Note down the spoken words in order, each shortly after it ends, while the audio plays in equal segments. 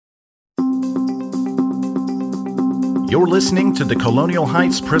You're listening to the Colonial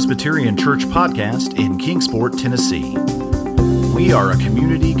Heights Presbyterian Church podcast in Kingsport, Tennessee. We are a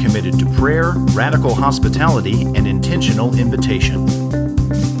community committed to prayer, radical hospitality, and intentional invitation.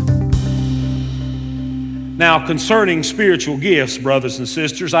 Now, concerning spiritual gifts, brothers and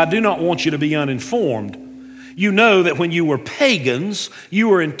sisters, I do not want you to be uninformed. You know that when you were pagans, you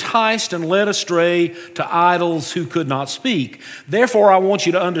were enticed and led astray to idols who could not speak. Therefore, I want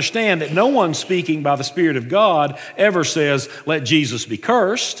you to understand that no one speaking by the Spirit of God ever says, "Let Jesus be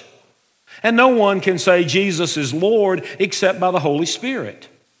cursed." And no one can say Jesus is Lord except by the Holy Spirit.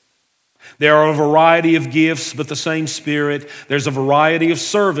 There are a variety of gifts, but the same Spirit. There's a variety of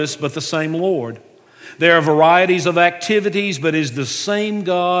service, but the same Lord. There are varieties of activities, but it is the same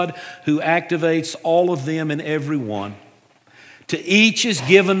God who activates all of them in every one. To each is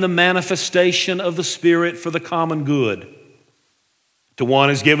given the manifestation of the Spirit for the common good. To one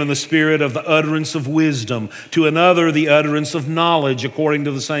is given the Spirit of the utterance of wisdom, to another the utterance of knowledge according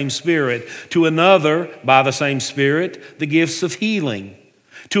to the same Spirit, to another, by the same Spirit, the gifts of healing,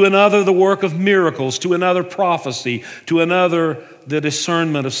 to another the work of miracles, to another prophecy, to another the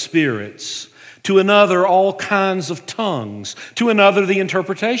discernment of spirits, to another all kinds of tongues, to another the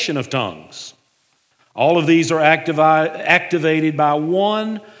interpretation of tongues. All of these are activated by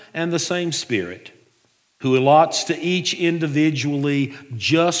one and the same Spirit, who allots to each individually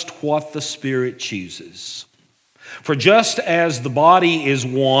just what the Spirit chooses. For just as the body is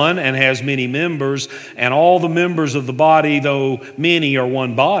one and has many members, and all the members of the body, though many, are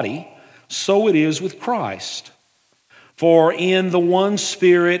one body, so it is with Christ. For in the one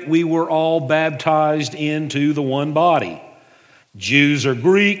Spirit we were all baptized into the one body. Jews or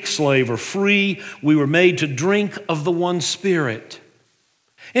Greek, slave or free, we were made to drink of the one Spirit.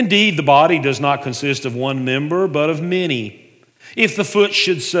 Indeed, the body does not consist of one member, but of many. If the foot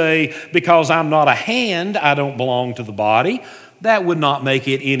should say, "Because I'm not a hand, I don't belong to the body," that would not make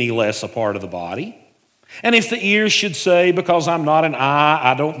it any less a part of the body. And if the ear should say, "Because I'm not an eye,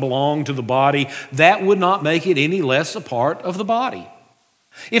 I don't belong to the body," that would not make it any less a part of the body.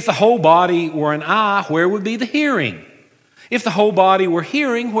 If the whole body were an eye, where would be the hearing? If the whole body were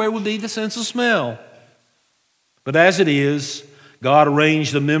hearing, where would be the sense of smell? But as it is, God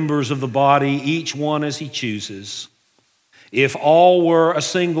arranged the members of the body, each one as He chooses. If all were a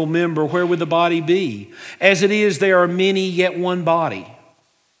single member, where would the body be? As it is, there are many, yet one body.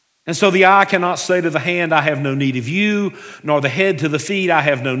 And so the eye cannot say to the hand, "I have no need of you," nor the head to the feet, "I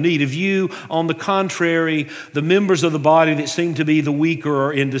have no need of you." On the contrary, the members of the body that seem to be the weaker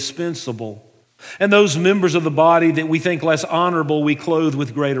are indispensable. And those members of the body that we think less honorable, we clothe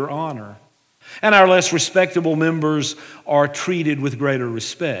with greater honor. And our less respectable members are treated with greater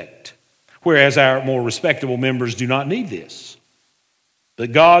respect, whereas our more respectable members do not need this.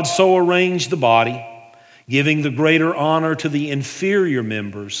 But God so arranged the body, giving the greater honor to the inferior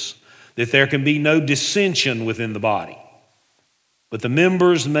members, that there can be no dissension within the body. But the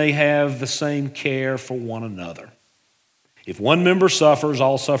members may have the same care for one another. If one member suffers,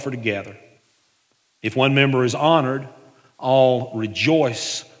 all suffer together. If one member is honored, all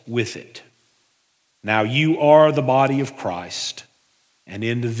rejoice with it. Now you are the body of Christ, and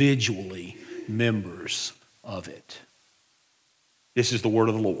individually members of it. This is the word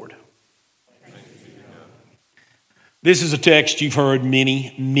of the Lord. This is a text you've heard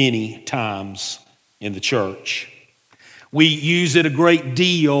many, many times in the church. We use it a great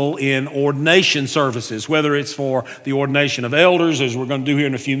deal in ordination services, whether it's for the ordination of elders, as we're going to do here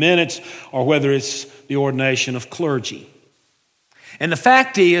in a few minutes, or whether it's the ordination of clergy. And the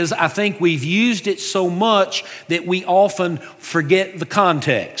fact is, I think we've used it so much that we often forget the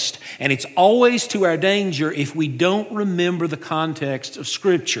context. And it's always to our danger if we don't remember the context of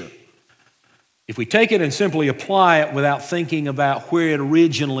Scripture. If we take it and simply apply it without thinking about where it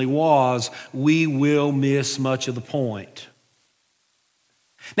originally was, we will miss much of the point.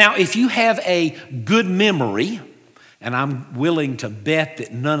 Now, if you have a good memory, and I'm willing to bet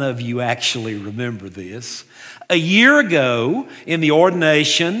that none of you actually remember this, a year ago in the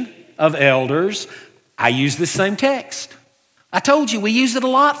ordination of elders, I used this same text. I told you we use it a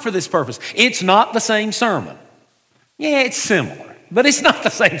lot for this purpose. It's not the same sermon. Yeah, it's similar, but it's not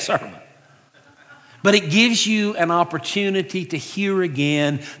the same sermon. But it gives you an opportunity to hear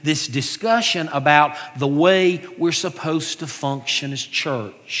again this discussion about the way we're supposed to function as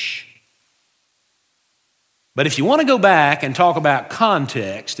church. But if you want to go back and talk about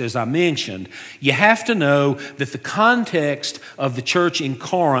context, as I mentioned, you have to know that the context of the church in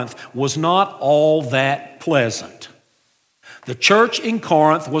Corinth was not all that pleasant. The church in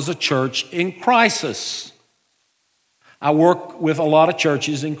Corinth was a church in crisis. I work with a lot of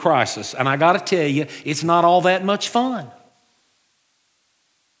churches in crisis, and I got to tell you, it's not all that much fun.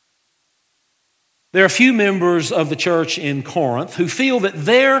 There are a few members of the church in Corinth who feel that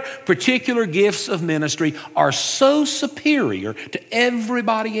their particular gifts of ministry are so superior to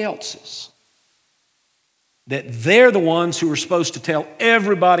everybody else's that they're the ones who are supposed to tell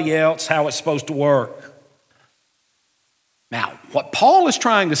everybody else how it's supposed to work. Now, what Paul is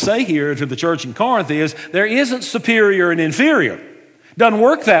trying to say here to the church in Corinth is there isn't superior and inferior. It doesn't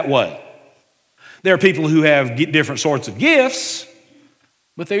work that way. There are people who have different sorts of gifts,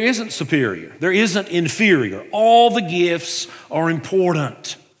 but there isn't superior. There isn't inferior. All the gifts are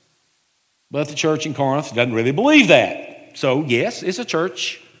important. But the church in Corinth doesn't really believe that. So, yes, it's a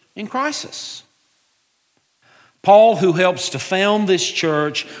church in crisis. Paul, who helps to found this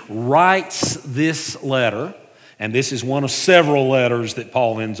church, writes this letter, and this is one of several letters that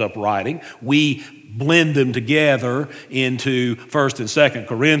Paul ends up writing. We blend them together into 1st and 2nd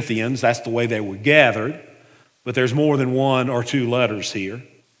Corinthians. That's the way they were gathered. But there's more than one or two letters here.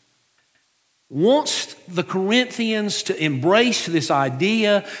 Wants the Corinthians to embrace this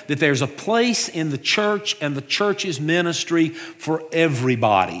idea that there's a place in the church and the church's ministry for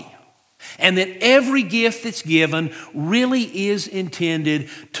everybody. And that every gift that's given really is intended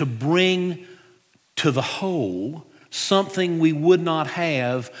to bring to the whole something we would not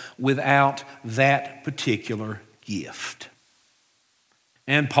have without that particular gift.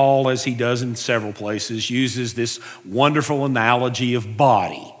 And Paul, as he does in several places, uses this wonderful analogy of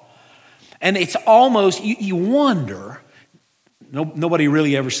body. And it's almost, you wonder, nobody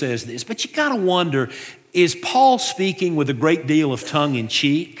really ever says this, but you got to wonder, is Paul speaking with a great deal of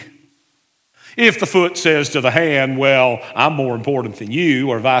tongue-in-cheek? If the foot says to the hand, well, I'm more important than you,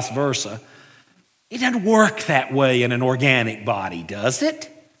 or vice versa, it doesn't work that way in an organic body, does it?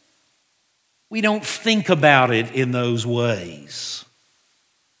 We don't think about it in those ways.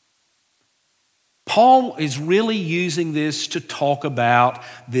 Paul is really using this to talk about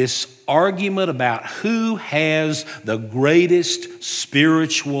this argument about who has the greatest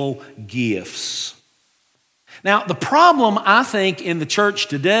spiritual gifts. Now, the problem, I think, in the church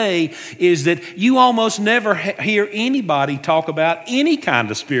today is that you almost never hear anybody talk about any kind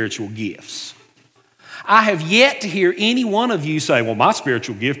of spiritual gifts. I have yet to hear any one of you say, well, my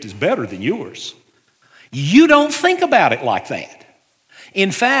spiritual gift is better than yours. You don't think about it like that.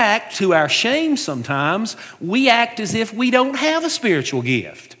 In fact, to our shame sometimes, we act as if we don't have a spiritual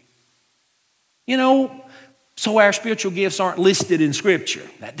gift. So our spiritual gifts aren't listed in Scripture.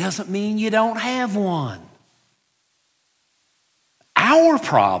 That doesn't mean you don't have one. Our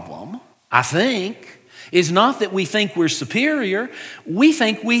problem, I think, is not that we think we're superior. We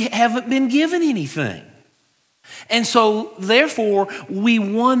think we haven't been given anything. And so, therefore, we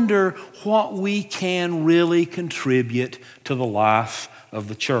wonder what we can really contribute to the life of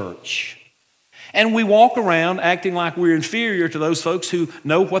the church. And we walk around acting like we're inferior to those folks who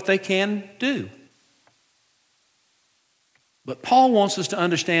know what they can do. But Paul wants us to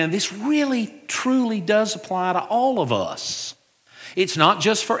understand this really, truly does apply to all of us. It's not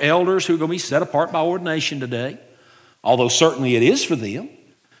just for elders who are going to be set apart by ordination today, although certainly it is for them,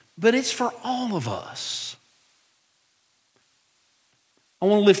 but it's for all of us. I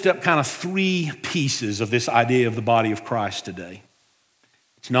want to lift up kind of three pieces of this idea of the body of Christ today.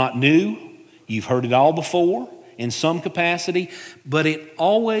 It's not new. You've heard it all before in some capacity, but it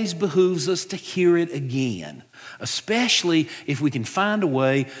always behooves us to hear it again, especially if we can find a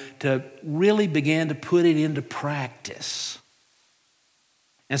way to really begin to put it into practice.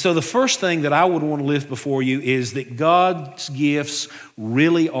 And so the first thing that I would want to lift before you is that God's gifts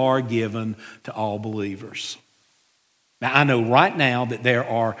really are given to all believers. Now, I know right now that there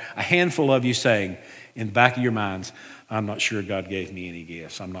are a handful of you saying in the back of your minds, I'm not sure God gave me any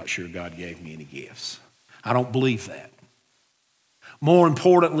gifts. I'm not sure God gave me any gifts. I don't believe that. More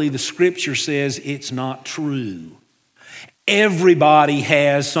importantly, the Scripture says it's not true. Everybody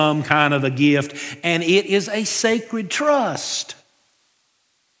has some kind of a gift, and it is a sacred trust.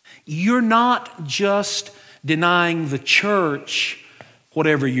 You're not just denying the church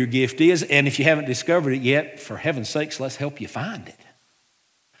whatever your gift is, and if you haven't discovered it yet, for heaven's sakes, let's help you find it.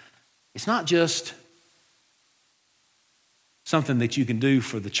 It's not just something that you can do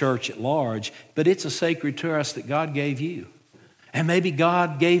for the church at large, but it's a sacred trust that God gave you. And maybe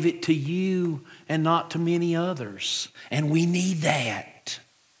God gave it to you and not to many others, and we need that.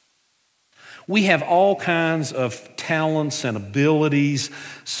 We have all kinds of talents and abilities,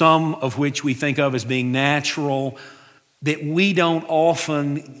 some of which we think of as being natural, that we don't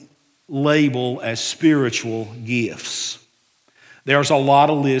often label as spiritual gifts. There's a lot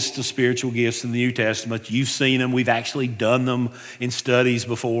of lists of spiritual gifts in the New Testament. You've seen them. We've actually done them in studies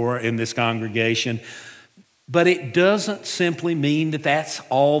before in this congregation. But it doesn't simply mean that that's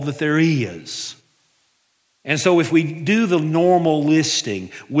all that there is. And so if we do the normal listing,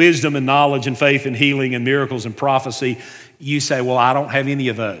 wisdom and knowledge and faith and healing and miracles and prophecy, you say, well, I don't have any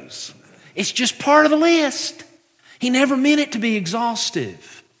of those. It's just part of the list. He never meant it to be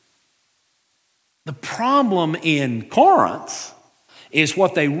exhaustive. The problem in Corinth is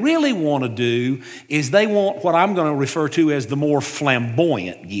what they really want to do is they want what I'm going to refer to as the more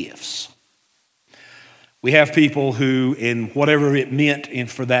flamboyant gifts. We have people who, in whatever it meant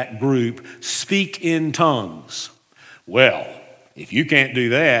for that group, speak in tongues. Well, if you can't do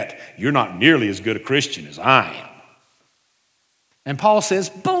that, you're not nearly as good a Christian as I am. And Paul says,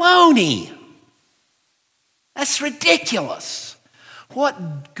 baloney. That's ridiculous.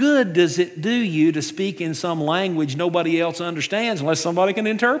 What good does it do you to speak in some language nobody else understands unless somebody can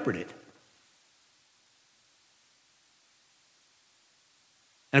interpret it?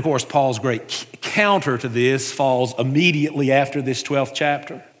 And of course, Paul's great counter to this falls immediately after this 12th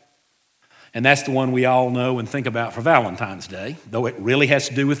chapter. And that's the one we all know and think about for Valentine's Day, though it really has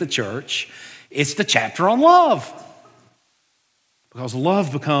to do with the church. It's the chapter on love. Because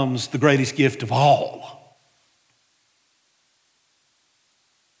love becomes the greatest gift of all.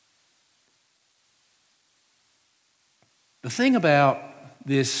 The thing about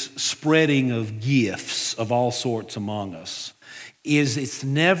this spreading of gifts of all sorts among us is it's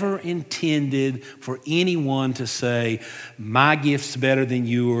never intended for anyone to say, my gift's better than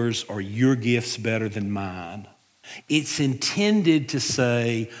yours or your gift's better than mine. It's intended to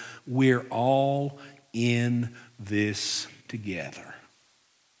say, we're all in this together.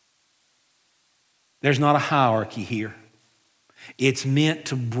 There's not a hierarchy here. It's meant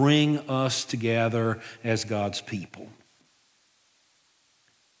to bring us together as God's people.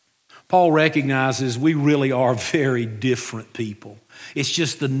 Paul recognizes we really are very different people. It's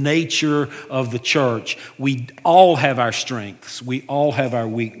just the nature of the church. We all have our strengths. We all have our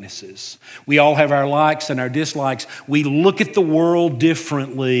weaknesses. We all have our likes and our dislikes. We look at the world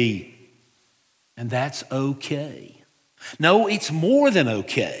differently. And that's okay. No, it's more than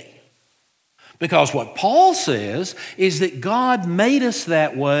okay. Because what Paul says is that God made us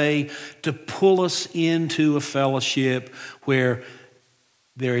that way to pull us into a fellowship where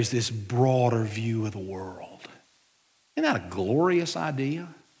there is this broader view of the world. Isn't that a glorious idea?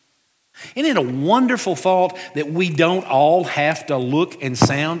 Isn't it a wonderful thought that we don't all have to look and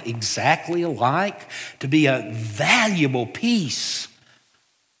sound exactly alike to be a valuable piece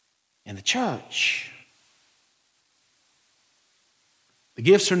in the church? The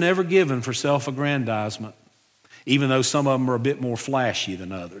gifts are never given for self-aggrandizement, even though some of them are a bit more flashy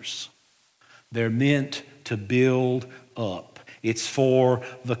than others. They're meant to build up. It's for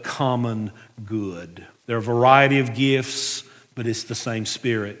the common good. There are a variety of gifts, but it's the same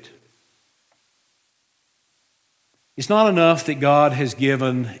Spirit. It's not enough that God has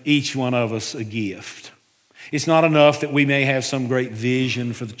given each one of us a gift. It's not enough that we may have some great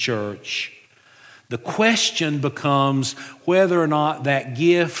vision for the church. The question becomes whether or not that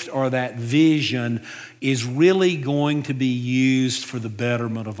gift or that vision is really going to be used for the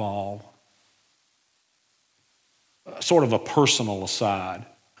betterment of all. Sort of a personal aside.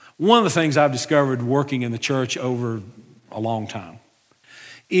 One of the things I've discovered working in the church over a long time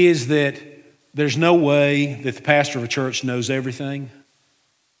is that there's no way that the pastor of a church knows everything,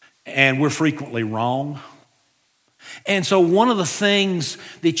 and we're frequently wrong. And so one of the things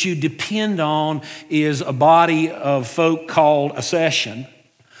that you depend on is a body of folk called a session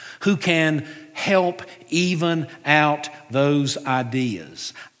who can help even out those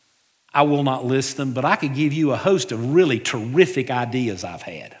ideas. I will not list them, but I could give you a host of really terrific ideas I've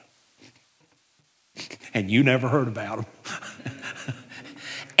had. And you never heard about them.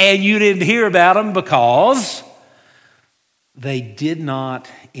 And you didn't hear about them because they did not,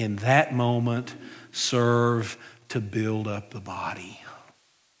 in that moment, serve to build up the body.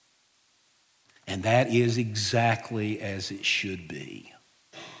 And that is exactly as it should be.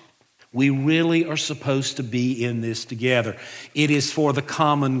 We really are supposed to be in this together. It is for the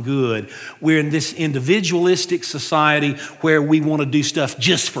common good. We're in this individualistic society where we want to do stuff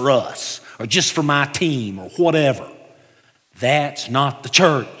just for us or just for my team or whatever. That's not the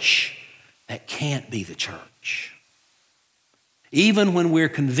church. That can't be the church. Even when we're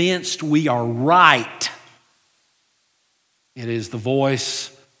convinced we are right, it is the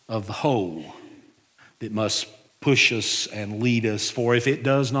voice of the whole that must push us and lead us, for if it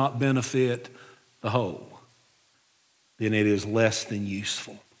does not benefit the whole, then it is less than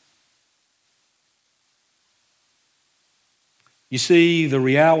useful. You see, the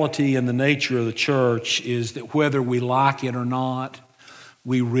reality and the nature of the church is that whether we like it or not,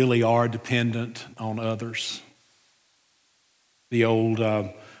 we really are dependent on others. The old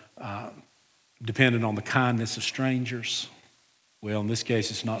dependent on the kindness of strangers. Well, in this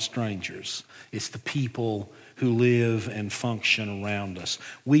case, it's not strangers. It's the people who live and function around us.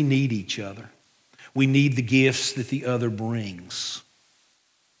 We need each other. We need the gifts that the other brings.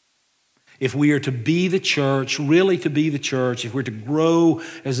 If we are to be the church, really to be the church, if we're to grow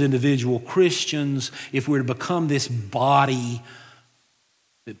as individual Christians, if we're to become this body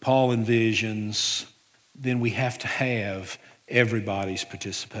that Paul envisions, then we have to have everybody's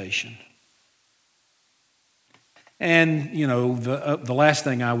participation. And, you know, the last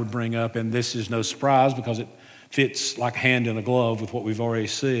thing I would bring up, and this is no surprise because it fits like a hand in a glove with what we've already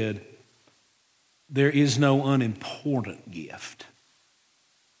said, there is no unimportant gift.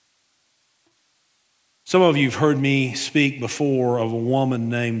 Some of you have heard me speak before of a woman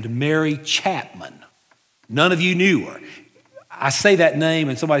named Mary Chapman. None of you knew her. I say that name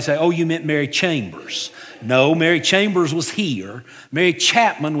and somebody say, oh, you meant Mary Chambers. No, Mary Chambers was here. Mary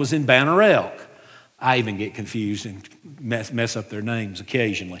Chapman was in Banner Elk. I even get confused and mess up their names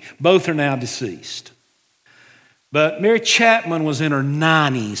occasionally. Both are now deceased. But Mary Chapman was in her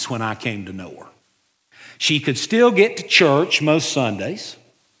 90s when I came to know her. She could still get to church most Sundays.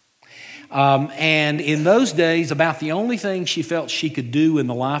 And in those days, about the only thing she felt she could do in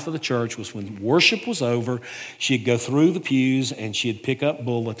the life of the church was when worship was over, she'd go through the pews and she'd pick up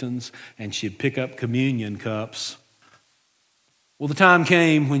bulletins and she'd pick up communion cups. Well, the time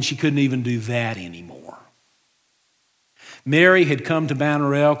came when she couldn't even do that anymore. Mary had come to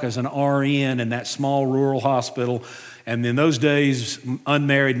Banner Elk as an RN in that small rural hospital, and in those days,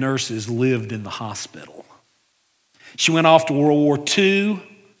 unmarried nurses lived in the hospital. She went off to World War II,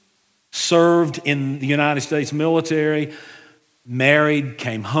 served in the United States military, married,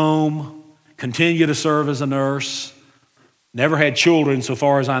 came home, continued to serve as a nurse, never had children so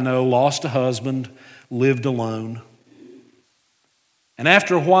far as I know, lost a husband, lived alone. And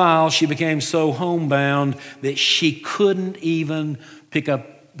after a while, she became so homebound that she couldn't even pick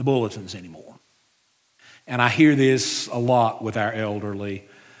up the bulletins anymore. And I hear this a lot with our elderly.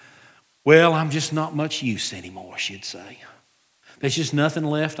 Well, I'm just not much use anymore, she'd say. There's just nothing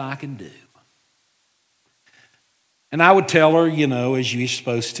left I can do. And I would tell her, you know, as you're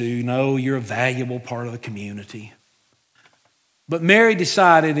supposed to, no, you're a valuable part of the community. But Mary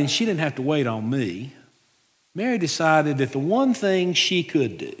decided, and she didn't have to wait on me, Mary decided that the one thing she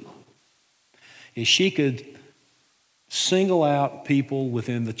could do is she could single out people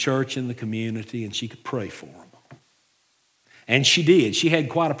within the church and the community and she could pray for them. And she did. She had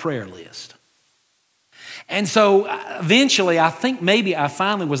quite a prayer list. And so eventually, I think maybe I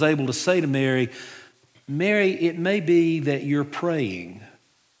finally was able to say to Mary, Mary, it may be that your praying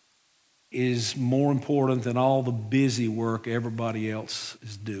is more important than all the busy work everybody else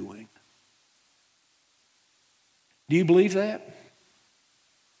is doing. Do you believe that?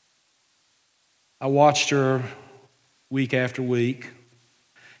 I watched her week after week.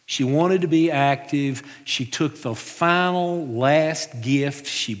 She wanted to be active. She took the final, last gift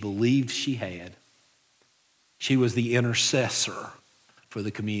she believed she had. She was the intercessor for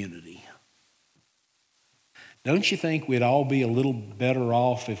the community. Don't you think we'd all be a little better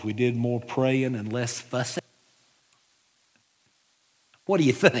off if we did more praying and less fussing? What do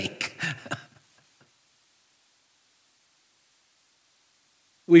you think?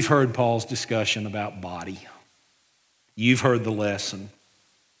 We've heard Paul's discussion about body. You've heard the lesson.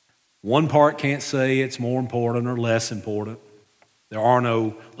 One part can't say it's more important or less important. There are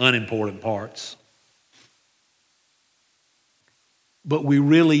no unimportant parts. But we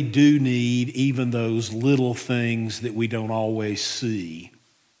really do need even those little things that we don't always see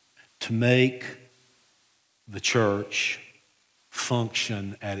to make the church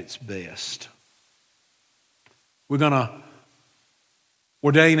function at its best. We're going to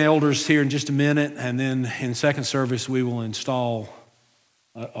ordain elders here in just a minute, and then in second service we will install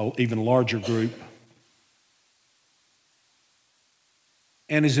an even larger group.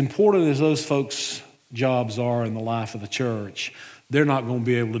 And as important as those folks' jobs are in the life of the church, they're not going to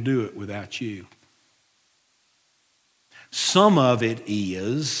be able to do it without you. Some of it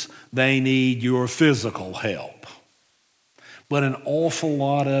is they need your physical help. But an awful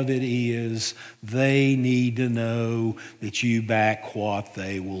lot of it is they need to know that you back what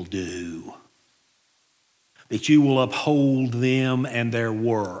they will do. That you will uphold them and their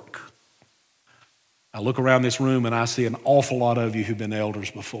work. I look around this room and I see an awful lot of you who've been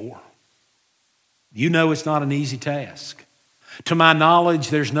elders before. You know it's not an easy task. To my knowledge,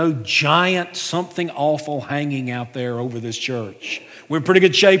 there's no giant something awful hanging out there over this church. We're in pretty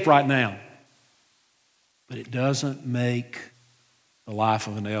good shape right now. But it doesn't make the life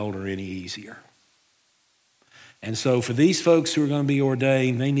of an elder any easier. And so for these folks who are going to be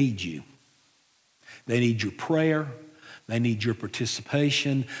ordained, they need you. They need your prayer. They need your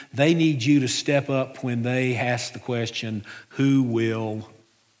participation. They need you to step up when they ask the question, who will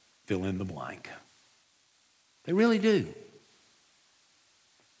fill in the blank? They really do.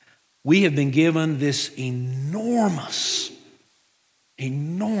 We have been given this enormous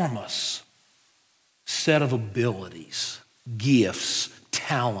set of abilities, gifts,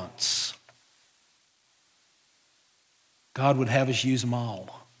 talents. God would have us use them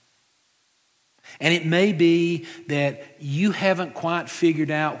all. And it may be that you haven't quite figured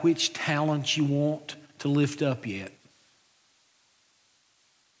out which talents you want to lift up yet.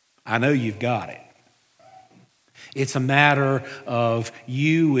 I know you've got it. It's a matter of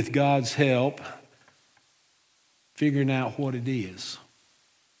you, with God's help, figuring out what it is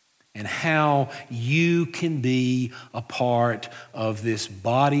and how you can be a part of this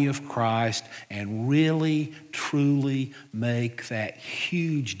body of Christ and really, truly make that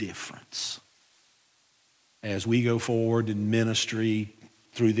huge difference as we go forward in ministry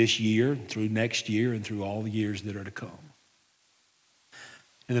through this year, through next year, and through all the years that are to come.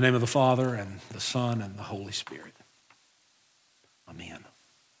 In the name of the Father, and the Son, and the Holy Spirit. Amen.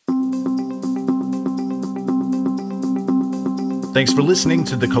 Thanks for listening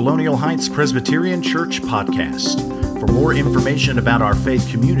to the Colonial Heights Presbyterian Church podcast. For more information about our faith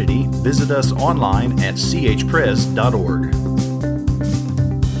community, visit us online at chpres.org.